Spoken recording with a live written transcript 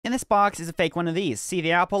In this box is a fake one of these. See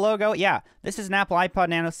the Apple logo? Yeah, this is an Apple iPod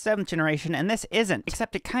Nano 7th generation, and this isn't.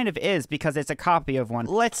 Except it kind of is, because it's a copy of one.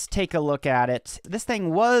 Let's take a look at it. This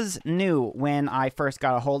thing was new when I first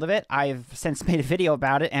got a hold of it. I've since made a video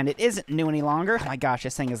about it, and it isn't new any longer. Oh my gosh,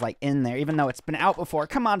 this thing is like in there, even though it's been out before.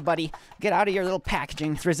 Come on, buddy. Get out of your little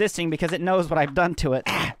packaging. It's resisting because it knows what I've done to it.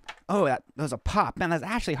 Oh, that was a pop. Man, that's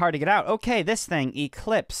actually hard to get out. Okay, this thing,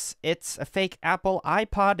 Eclipse. It's a fake Apple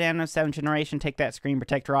iPod Nano 7th generation. Take that screen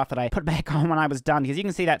protector off that I put back on when I was done, because you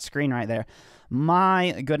can see that screen right there.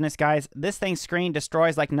 My goodness, guys. This thing's screen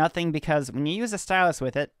destroys like nothing, because when you use a stylus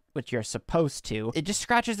with it, which you're supposed to, it just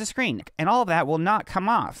scratches the screen, and all of that will not come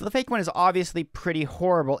off. The fake one is obviously pretty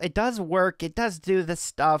horrible. It does work, it does do this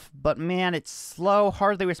stuff, but man, it's slow,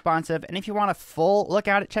 hardly responsive, and if you want a full look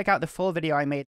at it, check out the full video I made.